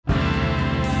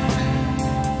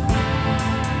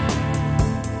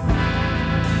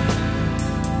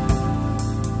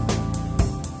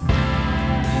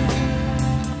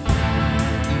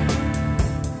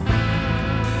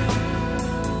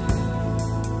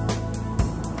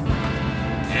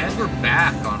we're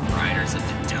back on Riders of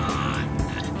the Dawn.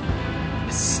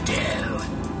 This is Stu.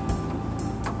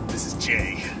 This is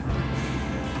Jay.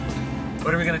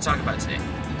 What are we going to talk about today?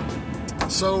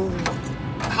 So,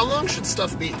 how long should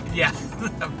stuff be? Yeah.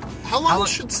 How long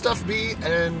should stuff be,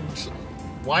 and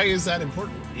why is that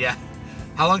important? Yeah.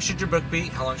 How long should your book be?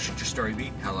 How long should your story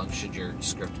be? How long should your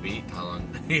script be? How long?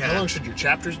 Yeah. How long should your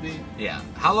chapters be? Yeah.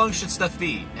 How long should stuff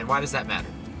be, and why does that matter?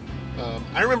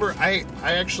 I remember I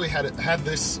actually had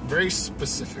this very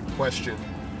specific question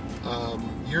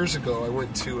years ago. I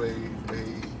went to a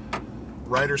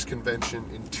writers convention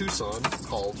in Tucson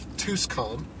called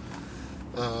TuceCon,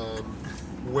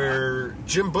 where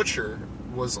Jim Butcher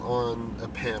was on a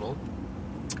panel,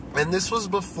 and this was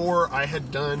before I had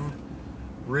done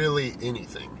really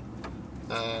anything.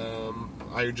 I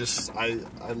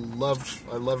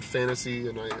loved fantasy,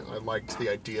 and I liked the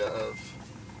idea of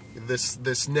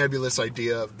this nebulous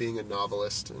idea of being a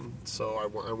novelist, and so I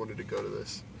wanted to go to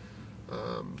this.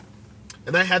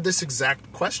 And I had this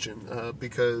exact question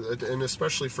because, and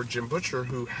especially for Jim Butcher,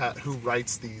 who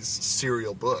writes these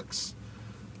serial books,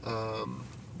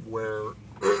 where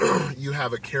you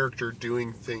have a character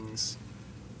doing things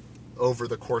over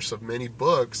the course of many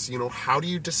books. You know, how do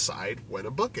you decide when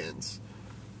a book ends?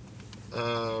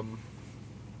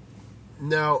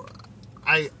 Now,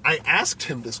 I asked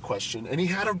him this question, and he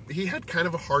had kind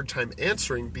of a hard time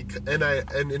answering.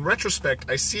 And in retrospect,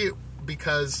 I see it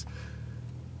because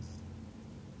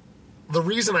the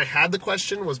reason I had the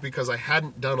question was because I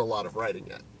hadn't done a lot of writing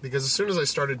yet. Because as soon as I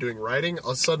started doing writing,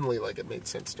 suddenly it made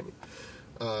sense to me.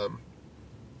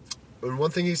 And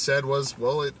one thing he said was,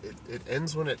 "Well, it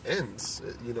ends when it ends.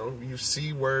 You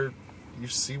see where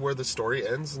the story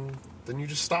ends, and then you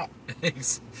just stop."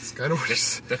 It's kind of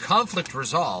what the conflict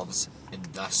resolves, and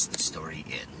thus the story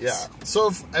ends. Yeah.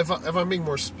 So if I'm being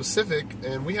more specific,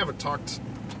 and we haven't talked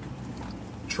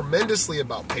tremendously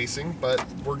about pacing, but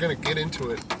we're going to get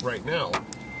into it right now.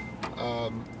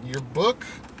 Your book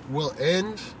will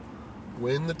end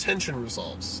when the tension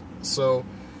resolves. So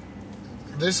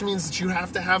this means that you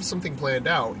have to have something planned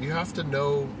out. You have to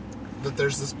know that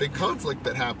there's this big conflict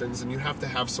that happens, and you have to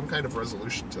have some kind of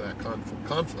resolution to that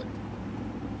conflict.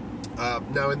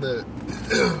 Now, in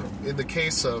the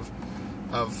case of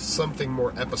something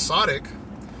more episodic,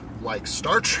 like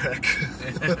Star Trek,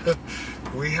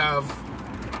 we have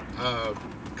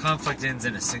conflict ends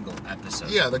in a single episode.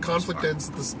 Yeah, the conflict ends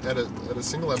at a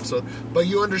single episode, but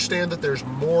you understand that there's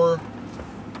more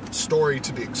story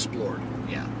to be explored.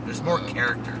 Yeah, there's more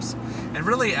characters, and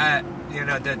really,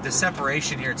 the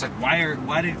separation here. It's like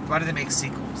why do they make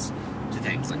sequels to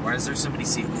things? Like, why is there so many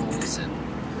sequels? And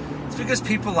it's because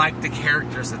people like the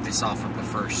characters that they saw from the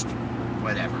first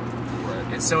whatever.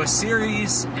 Right. And so a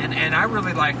series, and I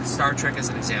really like Star Trek as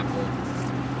an example.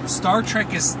 Star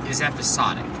Trek is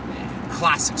episodic.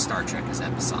 Classic Star Trek is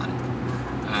episodic.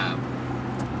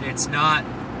 It's not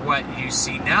what you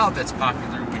see now that's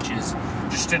popular, which is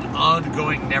just an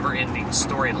ongoing, never-ending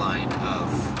storyline of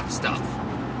stuff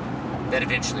that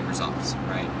eventually resolves,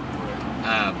 right?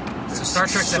 So Star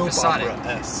Trek's episodic.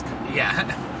 Opera-esque.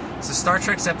 Yeah. So Star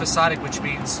Trek's episodic, which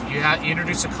means you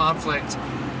introduce a conflict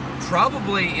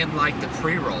probably in like the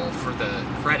pre-roll for the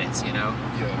credits, Yeah.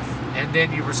 and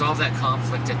then you resolve that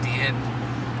conflict at the end,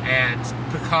 and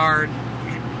Picard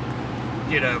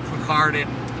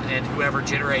and whoever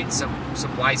generates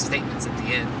some wise statements at the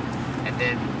end, and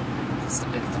then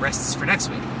the rest is for next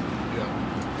week. Yeah.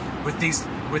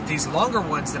 With these longer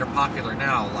ones that are popular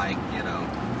now, like I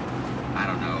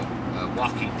don't know,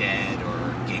 Walking Dead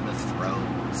or Game of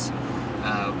Thrones.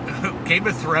 Game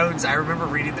of Thrones, I remember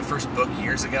reading the first book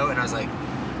years ago, and I was like,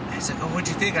 oh, what'd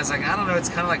you think? I was like, I don't know, it's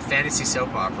kind of like fantasy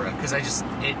soap opera, because I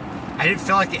didn't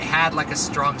feel like it had like a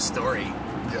strong story.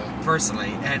 Yeah.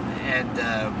 Personally, and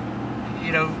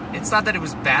it's not that it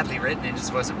was badly written, it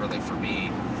just wasn't really for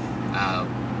me.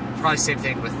 Probably same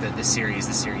thing with the series.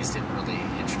 The series didn't really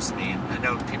interest me. I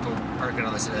know people are going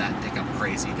to listen to that and think I'm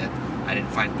crazy that I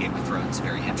didn't find Game of Thrones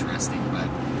very interesting, but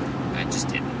I just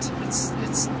didn't.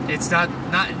 It's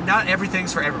not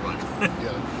everything's for everyone.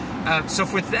 Yeah. So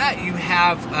with that, you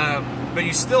have, but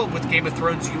you still, with Game of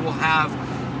Thrones, you will have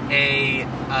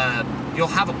you'll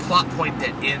have a plot point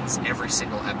that ends every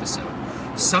single episode.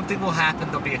 Something will happen,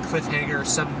 there'll be a cliffhanger,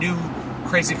 some new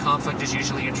crazy conflict is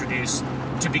usually introduced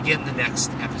to begin the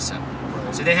next episode.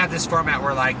 Right. So they have this format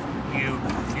where like you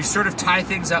sort of tie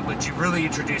things up, but you really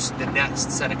introduce the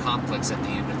next set of conflicts at the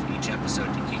end of each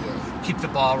episode to keep the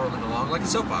ball rolling along like a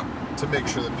soap opera. To make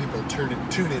sure that people tune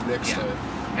in next time.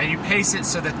 And you pace it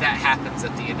so that happens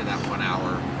at the end of that 1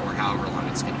 hour or however long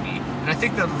it's going to be. And I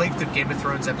think the length of Game of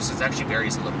Thrones episodes actually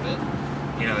varies a little bit.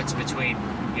 It's between,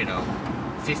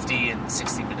 50 and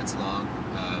 60 minutes long.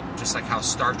 Just like how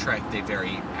Star Trek, they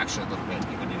vary actually a little bit,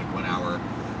 even in 1 hour.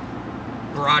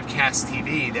 Broadcast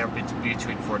TV, they're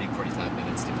between 40 and 45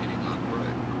 minutes, depending on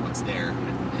what's there.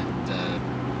 And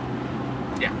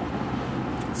yeah.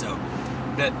 So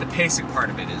the pacing part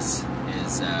of it is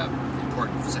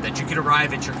important so that you can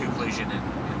arrive at your conclusion in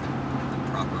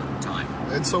the proper time.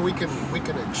 And so we can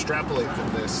extrapolate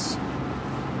from this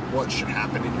what should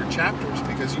happen in your chapters,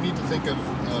 because you need to think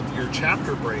of your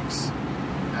chapter breaks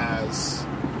as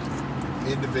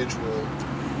individual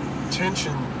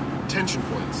tension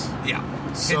points. Yeah.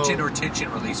 Tension or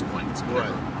tension release points.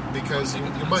 Whatever. Right. Because you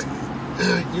might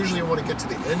usually want to get to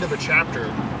the end of a chapter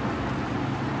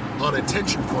on a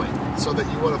tension point, so that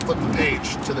you want to flip the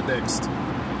page to the next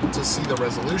to see the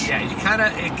resolution. Yeah, you kind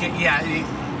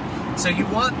of so you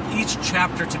want each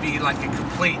chapter to be like a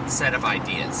complete set of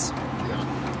ideas. Yeah.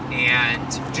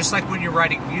 And just like when you're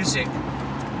writing music,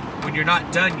 when you're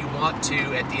not done, you want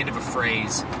to, at the end of a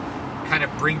phrase, kind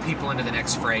of bring people into the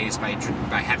next phrase by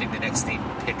having the next theme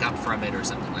pick up from it or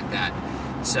something like that.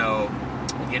 So,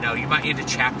 you might end a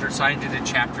chapter. So I ended a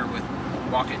chapter with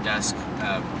Walk at Dusk,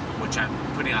 which I'm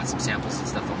putting out some samples and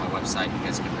stuff on my website. You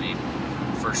guys can read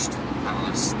the first,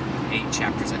 8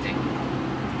 chapters, I think.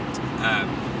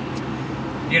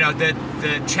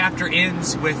 The chapter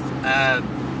ends with,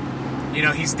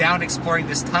 he's down exploring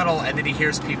this tunnel, and then he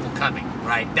hears people coming,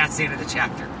 right? That's the end of the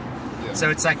chapter. Yeah. So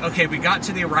it's like, okay, we got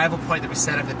to the arrival point that we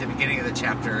set up at the beginning of the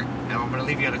chapter, and I'm going to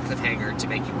leave you on a cliffhanger to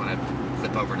make you want to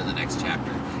flip over to the next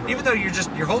chapter. Right. Even though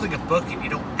you're holding a book and you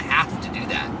don't have to do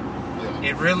that. Yeah.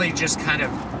 It really just kind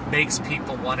of makes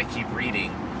people want to keep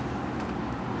reading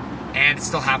and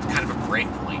still have kind of a break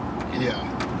point.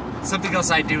 Yeah. Something else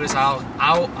I do is I'll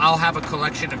have a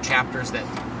collection of chapters that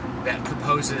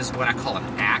composes what I call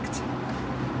an act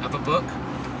of a book.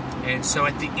 And so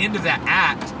at the end of that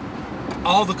act,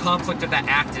 all the conflict of that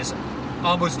act is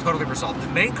almost totally resolved. The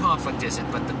main conflict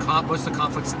isn't, but most of the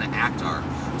conflicts in the act are.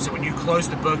 So when you close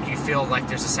the book, you feel like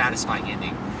there's a satisfying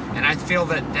ending. And I feel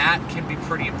that can be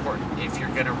pretty important if you're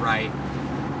going to write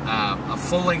a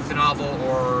full-length novel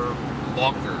or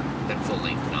longer than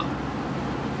full-length novel.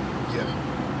 Yeah.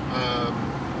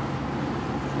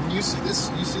 You see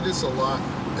this a lot.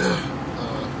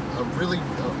 A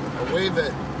way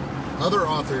that other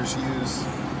authors use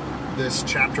this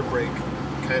chapter break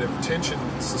kind of tension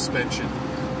suspension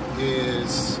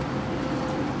is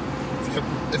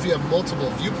if you have multiple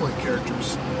viewpoint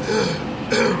characters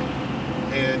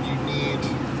and you need,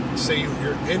 say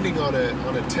you're ending on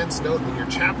a tense note in your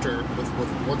chapter with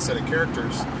one set of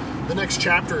characters, the next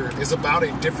chapter is about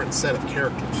a different set of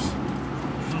characters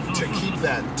to keep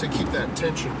that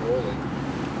tension rolling.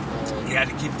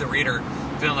 To keep the reader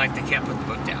feeling like they can't put the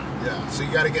book down. Yeah, so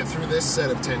you got to get through this set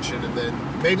of tension, and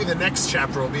then maybe the next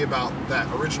chapter will be about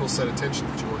that original set of tension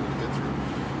that you wanted to get through.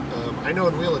 I know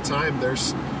in Wheel of Time, you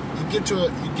get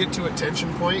to a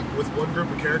tension point with one group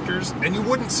of characters, and you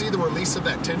wouldn't see the release of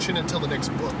that tension until the next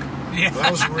book. Yeah,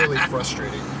 that was really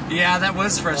frustrating. Yeah, that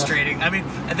was frustrating. I mean,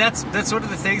 that's one of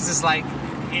the things is like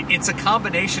it's a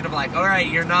combination of like, all right,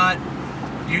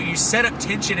 you set up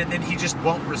tension, and then he just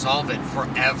won't resolve it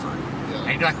forever.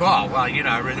 And you're like, oh, well,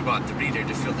 I really want the reader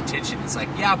to feel the tension. It's like,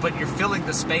 yeah, but you're filling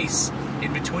the space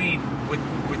in between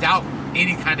without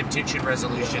any kind of tension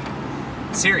resolution.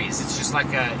 Yeah. Series. It's just like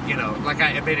like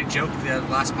I made a joke in the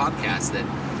last podcast that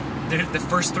the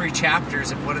first 3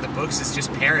 chapters of one of the books is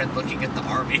just Perrin looking at the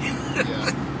army.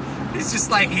 Yeah. It's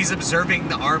just like he's observing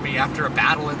the army after a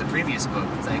battle in the previous book.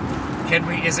 It's like,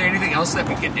 is there anything else that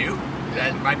we can do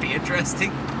that might be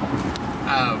interesting?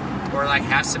 Or like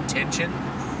have some tension?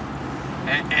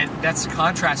 And that's a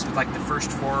contrast with like the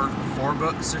first four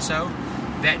books or so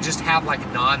that just have like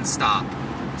non-stop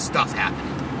stuff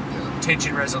happening. Yeah.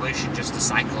 Tension resolution, just a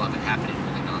cycle of it happening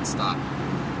really non-stop.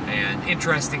 And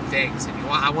interesting things. And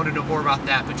I want to know more about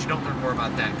that, but you don't learn more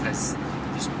about that because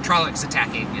there's Trollocs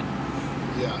attacking.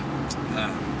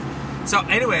 So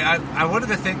anyway, one of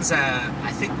the things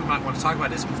I think we might want to talk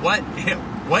about is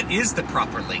what is the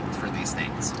proper length for these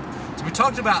things. So we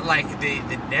talked about like the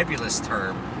nebulous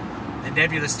term. The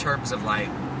nebulous terms of like,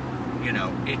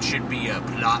 it should be a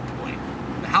plot point.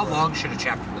 But how long should a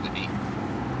chapter really be?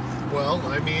 Well,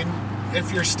 I mean,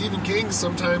 if you're Stephen King,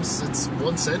 sometimes it's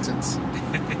one sentence.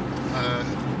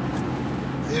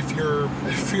 If you're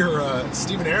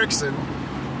Stephen Erickson,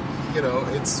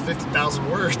 it's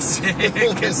 50,000 words.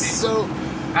 So,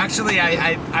 actually,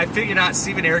 I figured out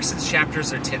Stephen Erickson's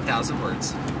chapters are 10,000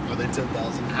 words. Are they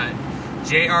 10,000?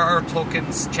 J.R.R.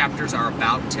 Tolkien's chapters are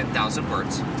about 10,000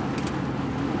 words.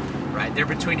 Right, they're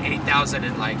between 8,000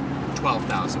 and like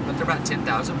 12,000, but they're about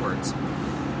 10,000 words,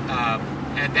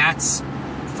 and that's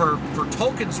for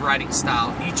Tolkien's writing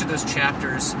style, each of those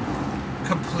chapters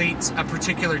completes a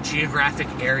particular geographic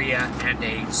area and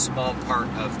a small part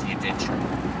of the adventure.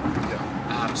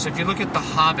 Yeah. So if you look at The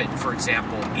Hobbit, for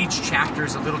example, each chapter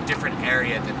is a little different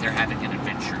area that they're having an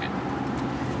adventure in.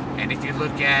 And if you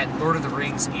look at Lord of the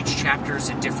Rings, each chapter is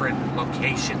a different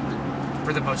location,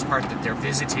 for the most part, that they're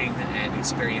visiting and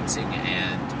experiencing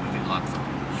and moving on from.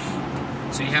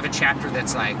 So you have a chapter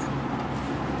that's like,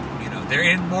 you know, they're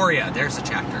in Moria, there's a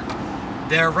chapter.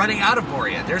 They're running out of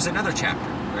Moria, there's another chapter,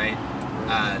 right?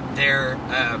 They're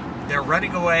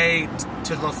running away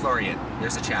to Lothlorien,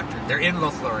 there's a chapter. They're in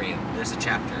Lothlorien, there's a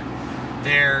chapter.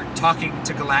 They're talking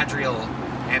to Galadriel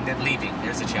and then leaving,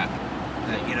 there's a chapter.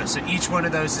 You know, so each one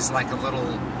of those is like a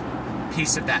little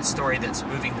piece of that story that's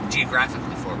moving them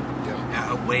geographically forward,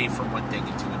 away from one thing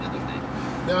into another thing.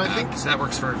 Now, I think so that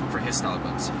works for his style of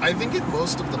books. I think in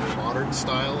most of the modern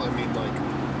style, I mean, like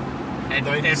and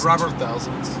 90s Robert, and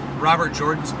 2000s. Robert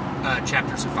Jordan's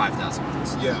chapters are 5,000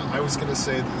 words. Yeah, I was going to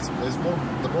say there's more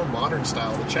the more modern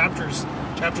style. The chapters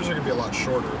are going to be a lot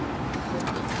shorter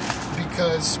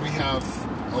because we have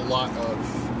a lot of.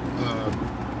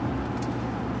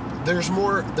 There's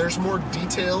more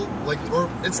detail, like, or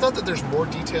it's not that there's more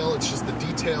detail, it's just the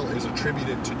detail is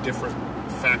attributed to different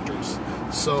factors.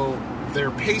 So their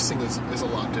pacing is a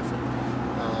lot different.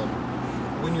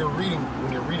 When you're reading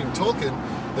Tolkien,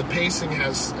 the pacing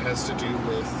has to do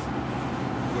with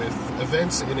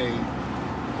events in a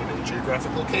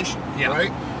geographic location,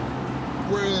 right?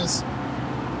 Whereas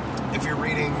if you're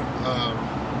reading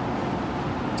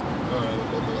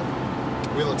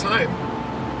Wheel of Time,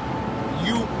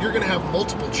 you're going to have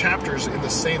multiple chapters in the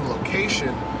same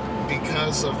location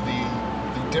because of the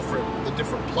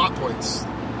different plot points.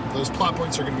 Those plot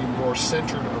points are going to be more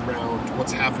centered around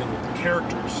what's happening with the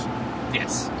characters.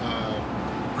 Yes.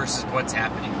 Versus what's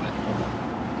happening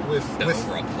with the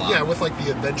overall plot. Yeah, with like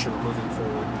the adventure moving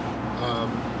forward.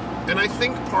 And I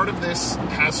think part of this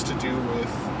has to do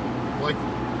with,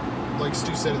 like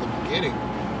Stu said in the beginning,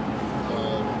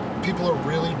 people are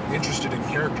really interested in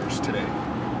characters today,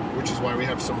 which is why we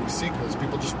have so many sequels.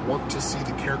 People just want to see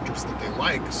the characters that they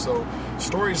like. So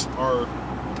stories are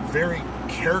very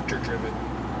character-driven,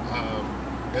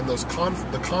 and the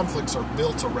conflicts are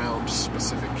built around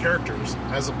specific characters,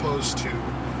 as opposed to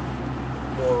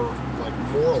more like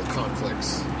moral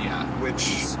conflicts. Yeah, which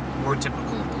is more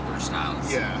typical of older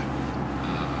styles. Yeah,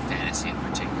 fantasy in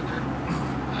particular.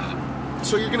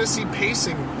 So you're going to see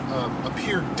pacing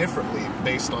appear differently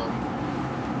based on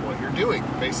what you're doing,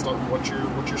 based on what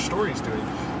your story's doing.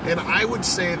 And I would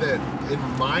say that in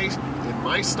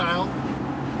my style,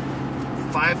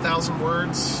 5,000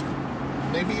 words,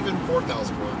 maybe even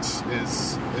 4,000 words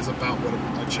is about what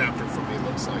a chapter for me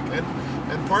looks like.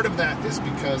 And part of that is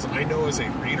because I know as a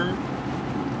reader,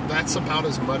 that's about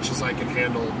as much as I can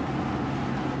handle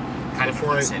in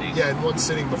one sitting. Yeah, in one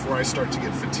sitting before I start to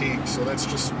get fatigued. So that's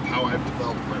just how I've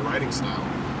developed my writing style.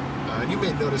 And you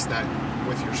may notice that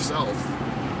with yourself,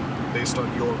 based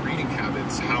on your reading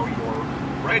habits, how your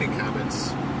writing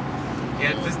habits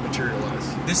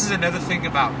materialize. This is another thing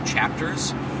about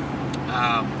chapters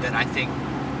that I think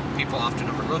people often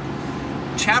overlook.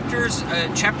 Chapters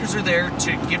are there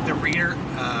to give the reader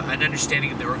an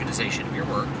understanding of the organization of your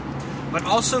work, but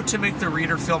also to make the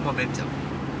reader feel momentum.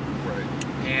 Right.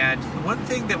 And one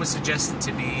thing that was suggested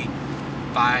to me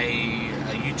by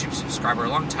a YouTube subscriber a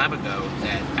long time ago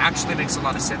that actually makes a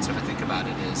lot of sense when I think about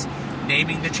it is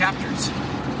naming the chapters.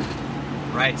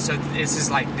 Right? So this is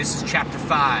chapter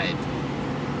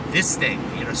 5. This thing,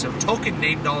 so Tolkien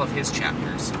named all of his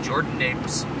chapters. Jordan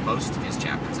names most of his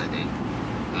chapters, I think.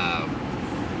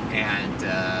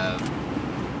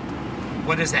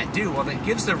 What does that do? Well, that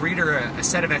gives the reader a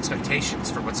set of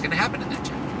expectations for what's going to happen in that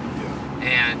chapter.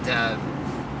 Yeah.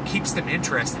 And keeps them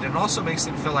interested, and also makes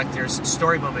them feel like there's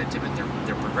story momentum and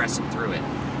they're progressing through it,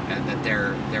 and that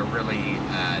they're really,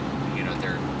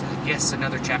 they're yes,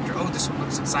 another chapter. Oh, this one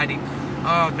looks exciting.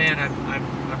 Oh man,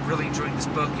 I'm really enjoying this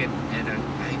book, and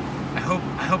I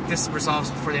hope this resolves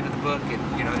before the end of the book.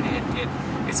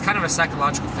 And it's kind of a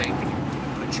psychological thing when you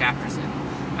put chapters in.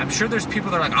 I'm sure there's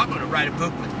people that are like, I'm going to write a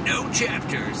book with no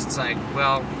chapters. It's like,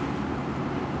 well,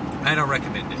 I don't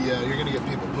recommend it. Yeah, you're going to get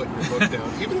people putting your book down,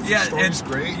 even if the story's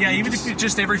great. Yeah, even if you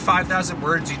just every 5,000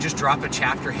 words you just drop a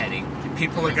chapter heading,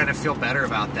 people are going to feel better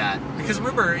about that. Because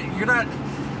remember, you're not.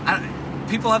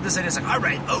 People have this idea, it's like, I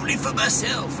write only for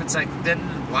myself. It's like, then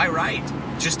why write?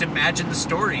 Just imagine the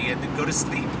story and then go to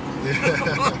sleep.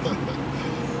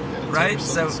 Right?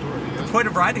 So the point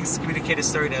of writing is to communicate a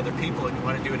story to other people, and you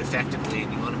want to do it effectively,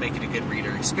 and you want to make it a good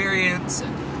reader experience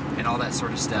and all that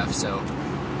sort of stuff. So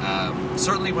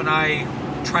certainly when I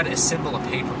try to assemble a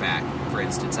paperback, for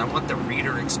instance, I want the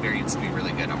reader experience to be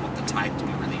really good. I want the type to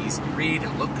be really easy to read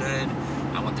and look good.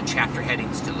 I want the chapter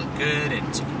headings to look good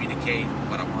and to communicate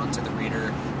what I want to the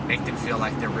reader, make them feel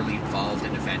like they're really involved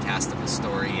in a fantastical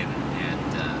story, and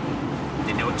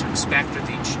they know what to expect with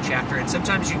each chapter. And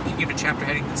sometimes you can give a chapter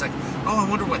heading that's like, oh, I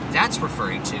wonder what that's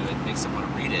referring to, and makes them want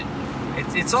to read it.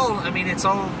 It's all,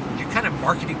 you're kind of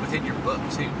marketing within your book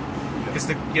too, because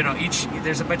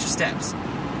there's a bunch of steps.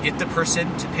 Get the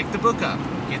person to pick the book up,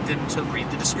 get them to read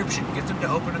the description, get them to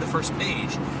open to the first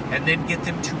page, and then get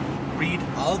them to read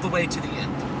all the way to the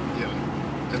end. Yeah,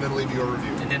 and then leave you a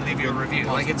review.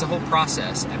 Like, it's a whole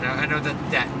process, and I know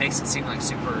that makes it seem like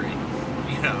super,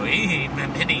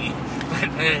 mini, but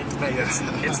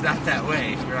it's not that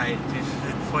way, right?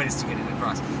 The point is to get it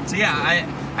across. So yeah,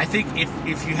 I think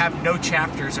if you have no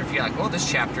chapters, or if you're like, well, this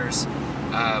chapter's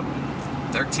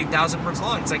 13,000 words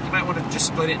long, it's like you might want to just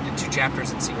split it into 2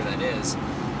 chapters and see where that is.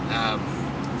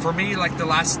 For me, like the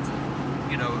last,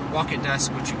 Walk at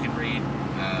Dusk, which you can read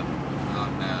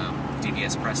on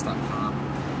dvspress.com,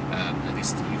 at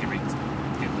least you can read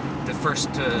the first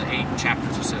 8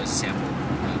 chapters or so as a sample,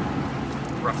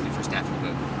 roughly the first half of the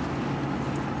book.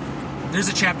 There's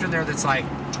a chapter in there that's like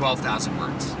 12,000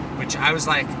 words, which I was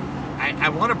like, I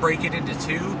want to break it into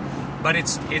 2, but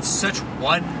it's such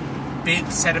one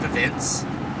big set of events.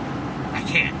 I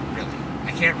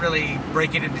can't really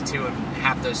break it into 2 and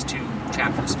have those 2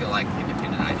 chapters feel like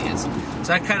independent ideas.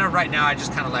 So I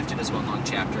just left it as one long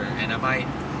chapter, and I might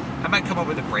come up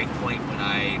with a break point when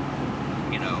I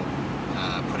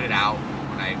put it out,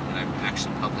 when I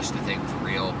actually publish the thing for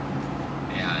real.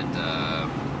 And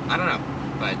I don't know,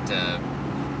 but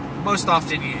most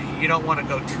often you don't want to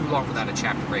go too long without a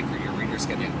chapter break, or your reader's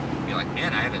going to be like,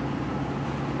 man,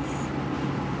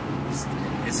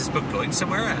 is this book going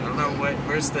somewhere? I don't know.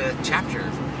 Where's the chapter?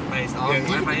 Why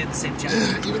am I in the same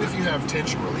chapter? Even if you have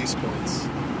tension release points,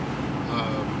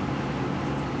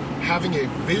 having a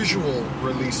visual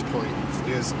release point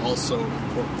is also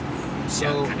important.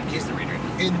 So kind of keeps the reader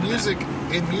in music,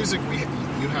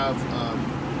 you have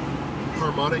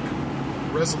harmonic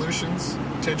resolutions,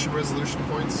 tension resolution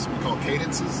points. We call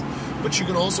cadences, but you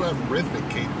can also have rhythmic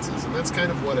cadences, and that's kind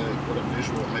of what a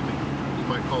visual, I think you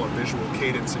might call a visual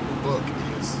cadence in your book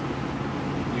is.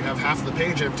 You have half the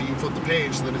page empty, you flip the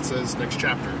page, and then it says next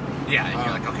chapter. Yeah, and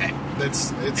you're like, okay.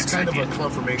 It's kind of a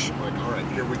confirmation, like, all right,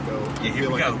 here we go. Yeah, here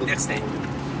we go. Next thing.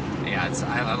 Yeah,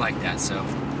 I like that. So,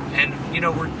 and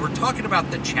we're talking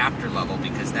about the chapter level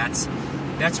because that's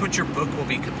what your book will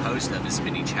be composed of, is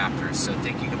mini chapters. So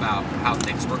thinking about how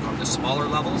things work on the smaller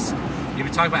levels, you've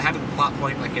been talking about having a plot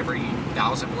point like every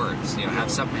 1,000 words. Have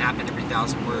something happen every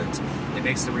 1,000 words that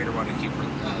makes the reader want to keep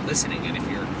listening. And if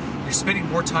you're spending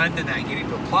more time than that getting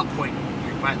to a plot point,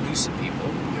 you might lose some people.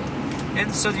 Yeah.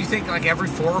 And so you think like every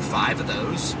 4 or 5 of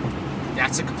those,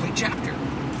 that's a complete chapter.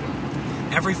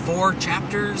 Yeah. Every 4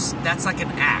 chapters, that's like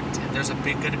an act, and there's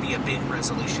going to be a big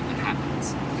resolution that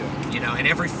happens. Yeah. And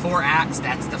every 4 acts,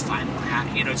 that's the final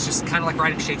act. It's just kind of like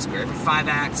writing Shakespeare. Every 5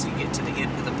 acts, you get to the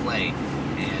end of the play,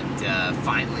 and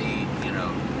finally,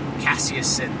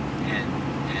 Cassius and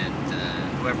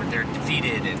whoever, they're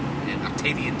defeated, and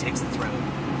Octavian takes the throne.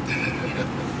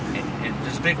 And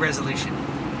there's a big resolution.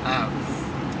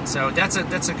 So that's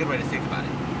a good way to think about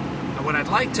it. And what I'd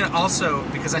like to also,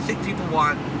 because I think you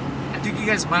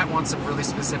guys might want some really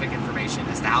specific information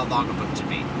as to how long a book should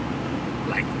be.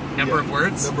 Like number of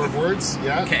words? Number of words,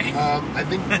 yeah. Okay. I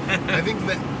think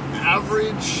the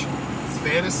average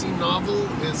fantasy novel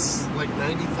is like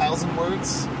 90,000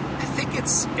 words. I think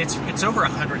it's over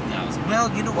 100,000. Well,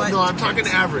 you know what? No, I'm talking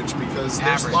average, because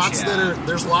there's lots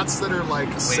that are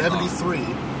like 73,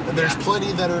 and there's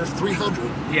plenty that are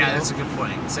 300. Yeah, that's a good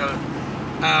point. So,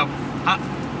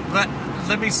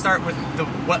 let me start with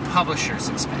what publishers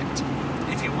expect.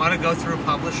 If you want to go through a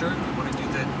publisher, if you want to do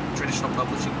the traditional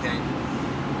publishing thing,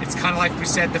 it's kind of like we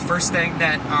said. The first thing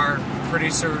that our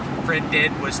producer friend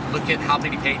did was look at how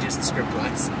many pages the script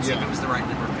was, and see if it was the right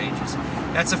number of pages.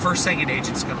 That's the first thing an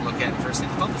agent's going to look at, the first thing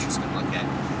the publisher's going to look at.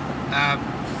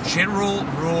 General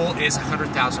rule is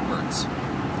 100,000 words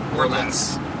or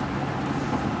less.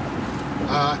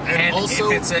 And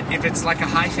also, if it's like a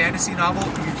high fantasy novel,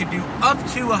 you can do up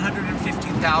to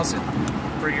 115,000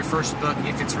 for your first book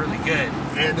if it's really good,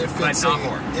 and if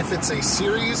it's a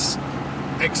series,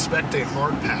 expect a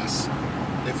hard pass.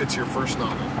 If it's your first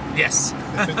novel, yes.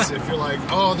 if you're like,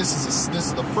 oh, this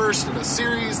is the first in a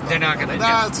series, they're not going to.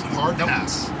 That's hard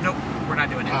pass. Nope, we're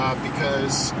not doing it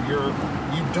because you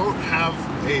don't have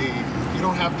the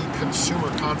consumer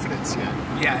confidence yet.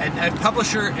 Yeah, and a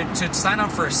publisher to sign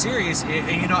up for a series,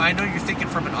 I know you're thinking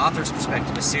from an author's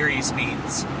perspective. A series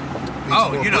means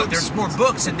means more books. There's more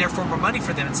books and therefore more money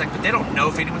for them. It's like, but they don't know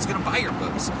if anyone's going to buy your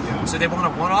books. Yeah. So they want a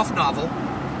one-off novel.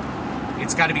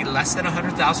 It's got to be less than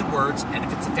 100,000 words, and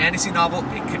if it's a fantasy novel,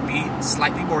 it could be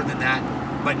slightly more than that,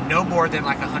 but no more than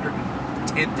like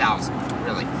 110,000,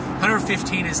 really.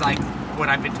 115 is like what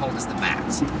I've been told is the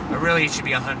max, but really it should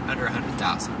be under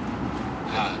 100,000.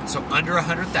 So under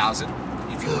 100,000,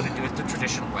 if you want to do it the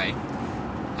traditional way,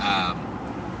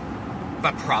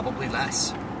 but probably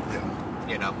less. Yeah.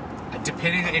 You know,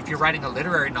 depending if you're writing a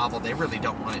literary novel, they really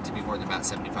don't want it to be more than about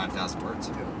 75,000 words.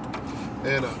 Yeah.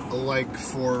 And like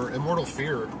for Immortal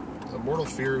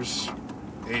Fear's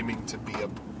aiming to be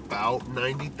about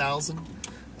 90,000.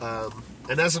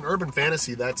 And as an urban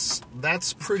fantasy, that's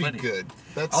pretty good.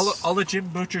 That's all of Jim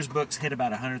Butcher's books hit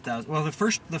about 100,000. Well, the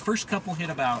first couple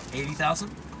hit about 80,000,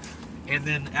 and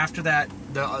then after that,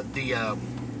 the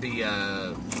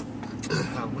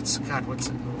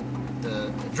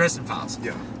Dresden Files.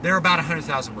 Yeah, they're about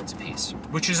 100,000 words apiece,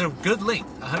 which is a good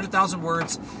length. 100,000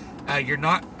 words, you're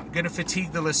not going to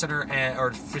fatigue the listener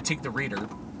or fatigue the reader.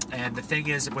 And the thing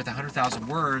is, with 100,000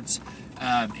 words,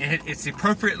 it's the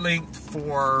appropriate length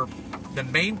for the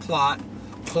main plot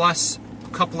plus a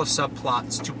couple of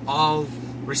subplots to all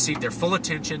receive their full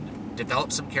attention,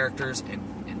 develop some characters,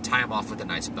 and tie them off with a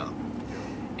nice bow.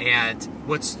 And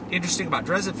what's interesting about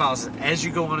Dresden Files is, as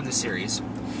you go on in the series,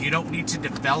 you don't need to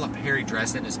develop Harry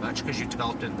Dresden as much because you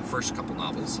developed it in the first couple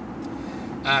novels.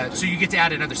 So you get to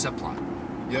add another subplot.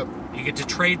 Yep. You get to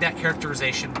trade that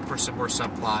characterization for some more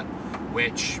subplot,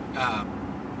 which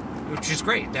is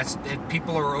great. And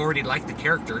people are already like the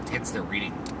character, hence they're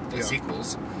reading the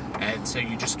sequels, and so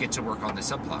you just get to work on the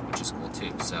subplot, which is cool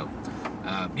too. So,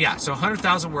 so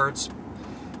 100,000 words.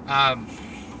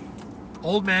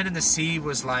 Old Man in the Sea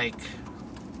was like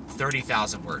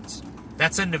 30,000 words.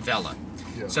 That's a novella.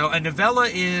 Yeah. So a novella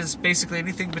is basically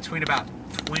anything between about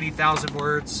 20,000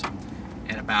 words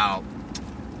and about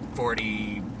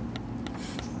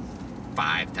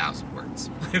 45,000 words.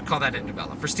 We call that a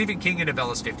novella. For Stephen King, a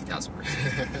novella is 50,000 words.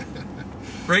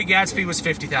 Great Gatsby was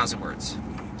 50,000 words.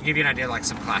 To give you an idea, like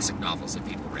some classic novels that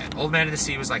people read. Old Man in the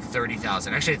Sea was like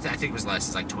 30,000. Actually, I think it was less.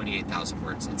 It's like 28,000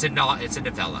 words. It's a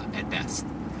novella at best.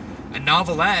 A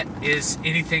novelette is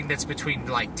anything that's between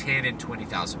like 10 and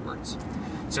 20,000 words.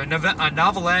 So a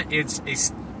novelette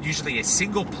is usually a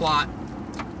single plot,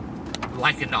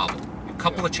 like a novel. A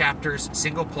couple of chapters,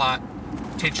 single plot,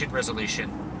 tension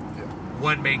resolution,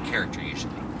 one main character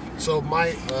usually. So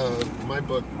my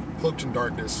book, Cloaked in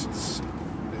Darkness, is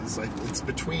like it's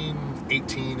between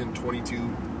 18 and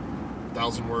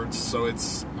 22,000 words. So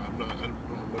it's I don't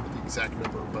remember the exact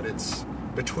number, but it's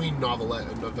between novelette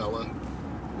and novella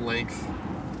length,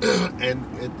 and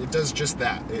it does just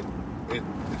that.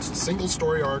 It's a single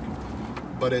story arc,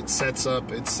 but it sets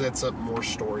up more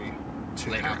story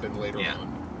to happen later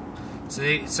on.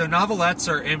 So novelettes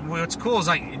are, and what's cool is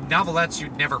like novelettes,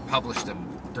 you'd never published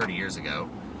them 30 years ago.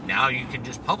 Now you can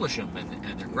just publish them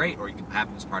and they're great, or you can have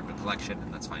them as part of a collection,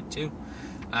 and that's fine too.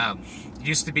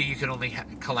 Used to be you could only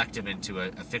collect them into a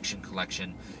fiction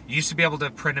collection. You used to be able to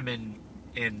print them in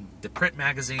the print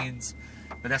magazines,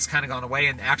 but that's kind of gone away,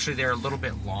 and actually they're a little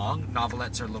bit long.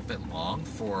 Novelettes are a little bit long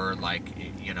for, like,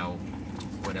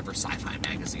 whatever sci-fi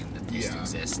magazine that used to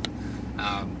exist.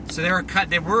 So they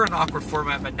were an awkward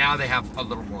format, but now they have a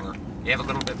little more. They have a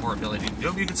little bit more ability to do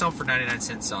them. You can sell them for 99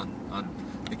 cents on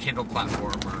the Kindle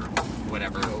platform or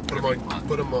whatever.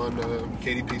 Put them on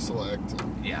KDP Select.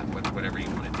 Yeah, whatever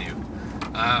you want to do.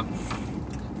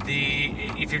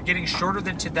 If you're getting shorter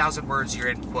than 10,000 words, you're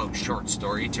in, quote, short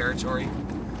story territory.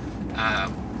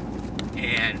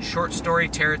 And short story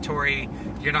territory,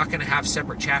 you're not going to have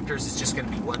separate chapters. It's just going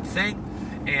to be one thing,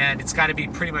 and it's got to be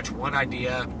pretty much one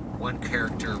idea, one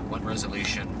character, one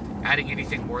resolution. Adding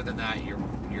anything more than that, you're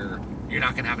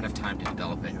not going to have enough time to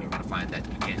develop it. You're going to find that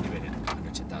you can't do it in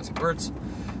under 10,000 words.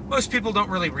 Most people don't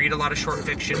really read a lot of short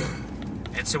fiction,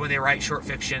 and so when they write short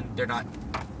fiction, they're not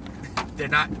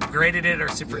great at it or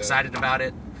super excited about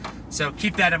it. So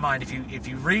keep that in mind. If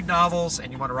you read novels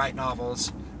and you want to write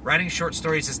novels, writing short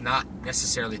stories is not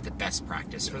necessarily the best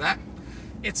practice for that.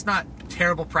 It's not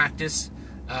terrible practice,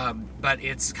 but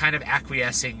it's kind of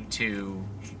acquiescing to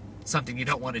something you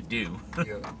don't want to do.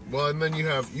 Well, and then you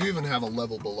even have a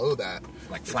level below that,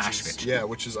 like flash fiction. Yeah,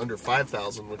 which is under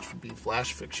 5,000, which would be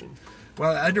flash fiction.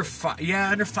 Well, under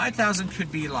 5,000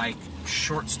 could be like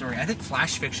short story. I think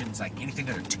flash fiction is like anything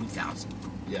under 2,000.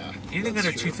 Yeah. Anything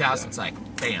under 2,000 is like,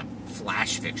 bam,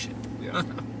 flash fiction. Yeah.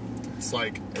 It's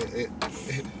like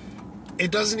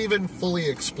it doesn't even fully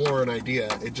explore an idea.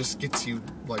 It just gets you,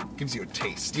 gives you a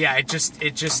taste. Yeah, it just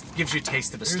gives you a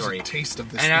taste of a story. Here's a taste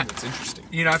of this thing that's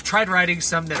interesting. I've tried writing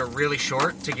some that are really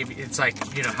short to give you. It's like,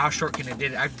 how short can it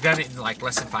be? I've done it in like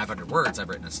less than 500 words. I've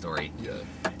written a story.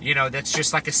 Yeah. That's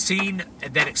just like a scene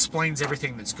that explains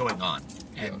everything that's going on,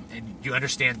 and you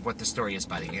understand what the story is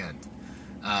by the end.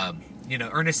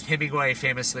 Ernest Hemingway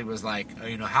famously was like,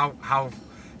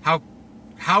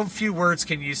 how few words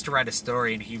can you use to write a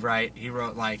story? And he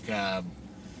wrote like,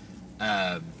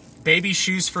 baby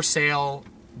shoes for sale,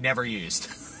 never used.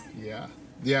 Yeah.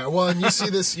 Yeah, well, and you see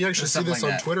this, you actually see this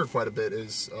like on that. Twitter quite a bit,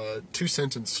 is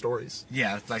 2-sentence stories.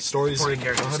 Yeah, like Stories in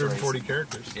 140 140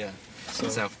 characters. Yeah.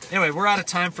 So, anyway, we're out of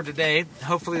time for today.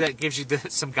 Hopefully that gives you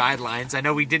some guidelines. I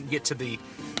know we didn't get to the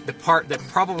part that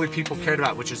probably people cared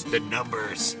about, which is the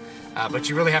numbers. But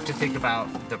you really have to think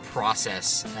about the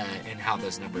process and how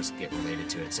those numbers get related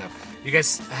to it. So, you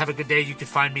guys have a good day. You can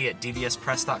find me at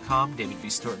dvspress.com,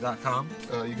 davidvstewart.com.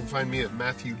 You can find me at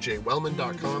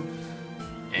matthewjwellman.com.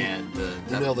 And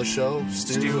email the show,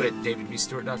 Stu at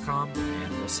davidvstewart.com.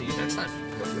 And we'll see you next time.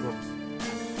 Have a good one.